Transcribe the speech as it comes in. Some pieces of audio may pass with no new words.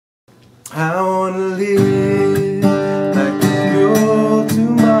I wanna live like there's no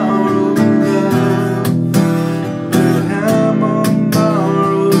tomorrow, love. But I'm on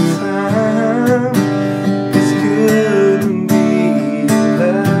borrowed time. It's good to be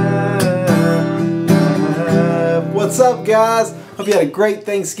alive. What's up, guys? Hope you had a great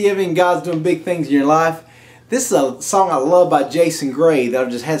Thanksgiving. God's doing big things in your life. This is a song I love by Jason Gray that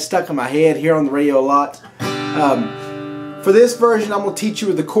I've just had stuck in my head here on the radio a lot. For this version, I'm going to teach you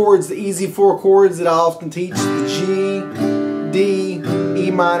with the chords, the easy 4 chords that I often teach, the G, D,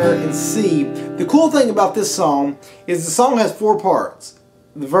 E minor, and C. The cool thing about this song is the song has 4 parts: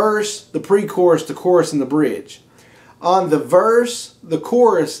 the verse, the pre-chorus, the chorus, and the bridge. On the verse, the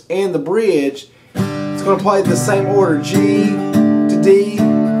chorus, and the bridge, it's going to play the same order: G to D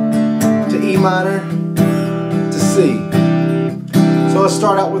to E minor to C. So let's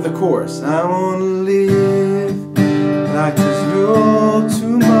start out with the chorus. I want to live like there's no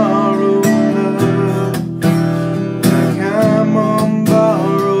tomorrow, love. Like I'm on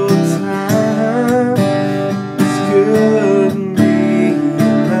borrowed time. It's good to be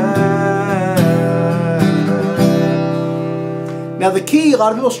alive. Now the key, a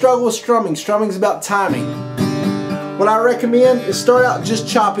lot of people struggle with strumming. Strumming's about timing. What I recommend is start out just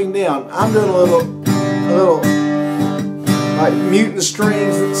chopping down. I'm doing a little like muting the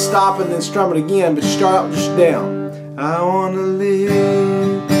strings, stopping, then strumming again, but start out just down. I wanna live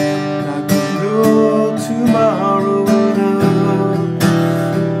like there's no tomorrow, love.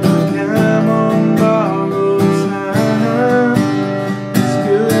 Like I'm on borrowed time. It's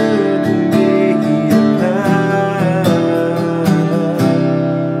good to be alive.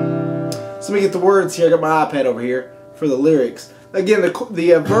 So let me get the words here. I got my iPad over here for the lyrics. Again, the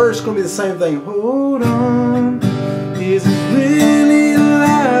verse is going to be the same thing. Hold on, is it really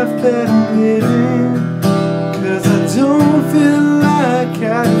life that I'm living? Don't feel like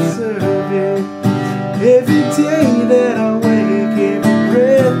I deserve it. Every day that I wake, every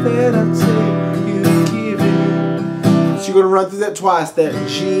breath that I take, you give it. So you're going to run through that twice, that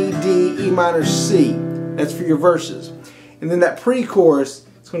G, D, E minor, C. That's for your verses. And then that pre-chorus,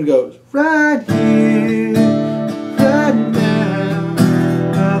 it's going to go right here, right now,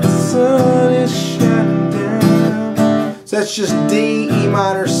 while the sun is shining down. So that's just D, E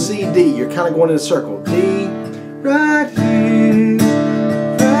minor, C, D. You're kind of going in a circle. D, right here,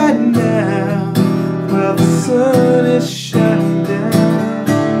 right now, while the sun is shining down.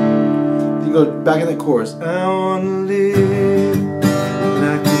 You go back in the chorus. I wanna live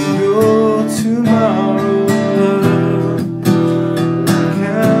like there's no tomorrow, love. Like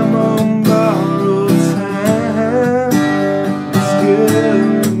I'm on borrowed time. It's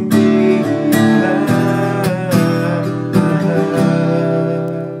good to be alive.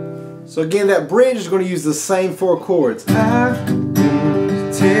 So again, that bridge is going to use the same 4 chords. I won't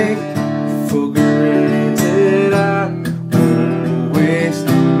take for granted. I won't waste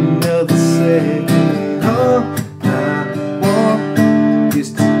another second. All I want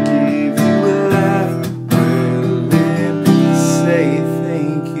is to give you a life where live and say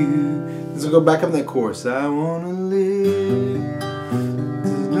thank you. Let's go back up that chorus. I want to live.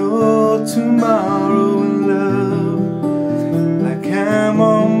 There's no tomorrow in love. Like I'm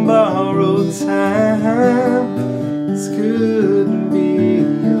on borrowed time. It's good to be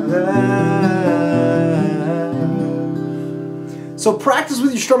alive. So practice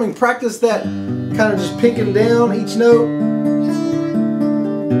with your strumming. Practice that kind of just picking down each note.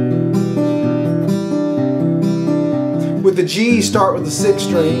 With the G, start with the 6th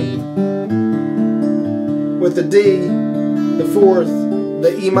string. With the D, the 4th,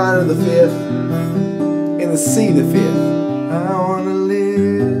 the E minor, the 5th, and the C, the 5th. I want to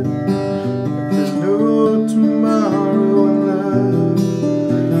live like there's no tomorrow in love.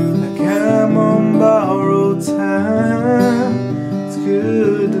 Like I'm on borrowed time. It's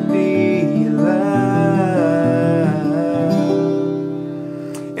good to be alive.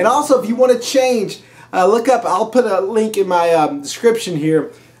 And also, if you want to change, look up, I'll put a link in my description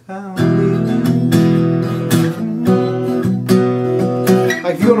here.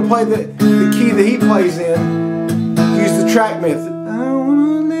 Like if you want to play the key that he plays in, use the track method. I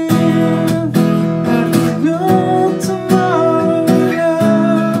wanna live like there's no tomorrow,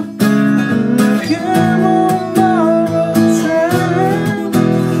 love. Like I'm on borrowed time.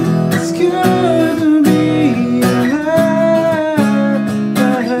 It's good to be alive.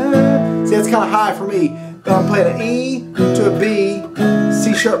 See, that's kind of high for me. But I'm playing an E to a B,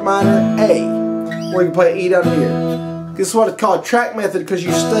 C sharp minor, A. Or you can play an E down here. This is what it's called track method because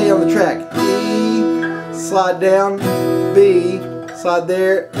you stay on the track. E, slide down, B, slide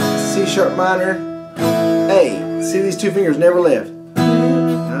there, C sharp minor, A. See, these 2 fingers never left.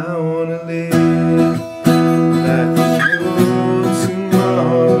 I wanna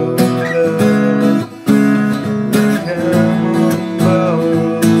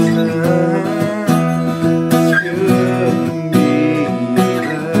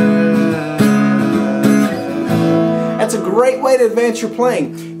great way to advance your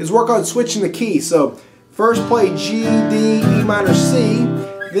playing is work on switching the keys. So first play G, D, E minor, C,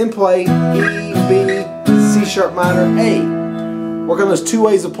 then play E, B, C sharp minor, A. Work on those two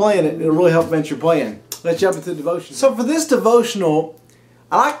ways of playing it. It'll really help advance your playing. Let's jump into the devotion. So for this devotional,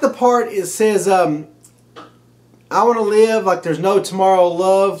 I like the part it says, I want to live like there's no tomorrow,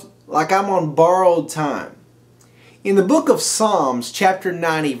 love like I'm on borrowed time. In the book of Psalms, chapter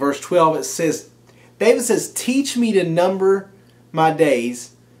 90, verse 12, it says, David says, teach me to number my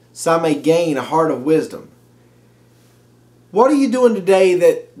days so I may gain a heart of wisdom. What are you doing today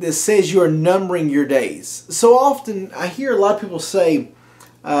that says you are numbering your days? So often I hear a lot of people say,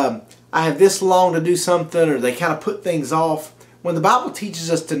 I have this long to do something, or they kind of put things off, when the Bible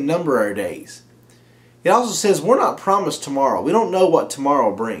teaches us to number our days. It also says we're not promised tomorrow. We don't know what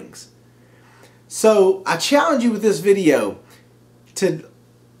tomorrow brings. So I challenge you with this video to,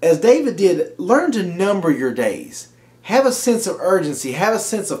 as David did, learn to number your days. Have a sense of urgency. Have a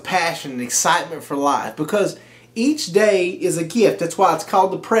sense of passion and excitement for life, because each day is a gift. That's why it's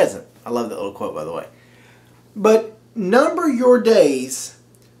called the present. I love that little quote, by the way. But number your days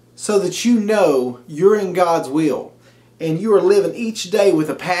so that you know you're in God's will and you are living each day with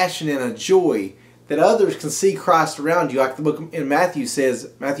a passion and a joy that others can see Christ around you. Like the book in Matthew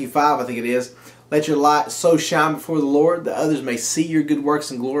says, Matthew 5 I think it is, let your light so shine before the Lord that others may see your good works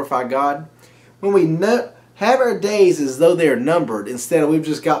and glorify God. When we have our days as though they are numbered, instead of we've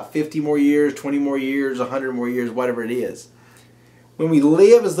just got 50 more years, 20 more years, 100 more years, whatever it is. When we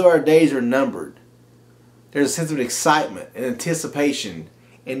live as though our days are numbered, there's a sense of excitement and anticipation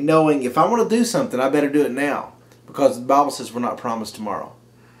and knowing if I want to do something, I better do it now, because the Bible says we're not promised tomorrow.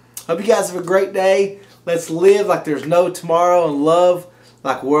 Hope you guys have a great day. Let's live like there's no tomorrow and love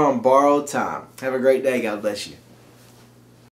like we're on borrowed time. Have a great day. God bless you.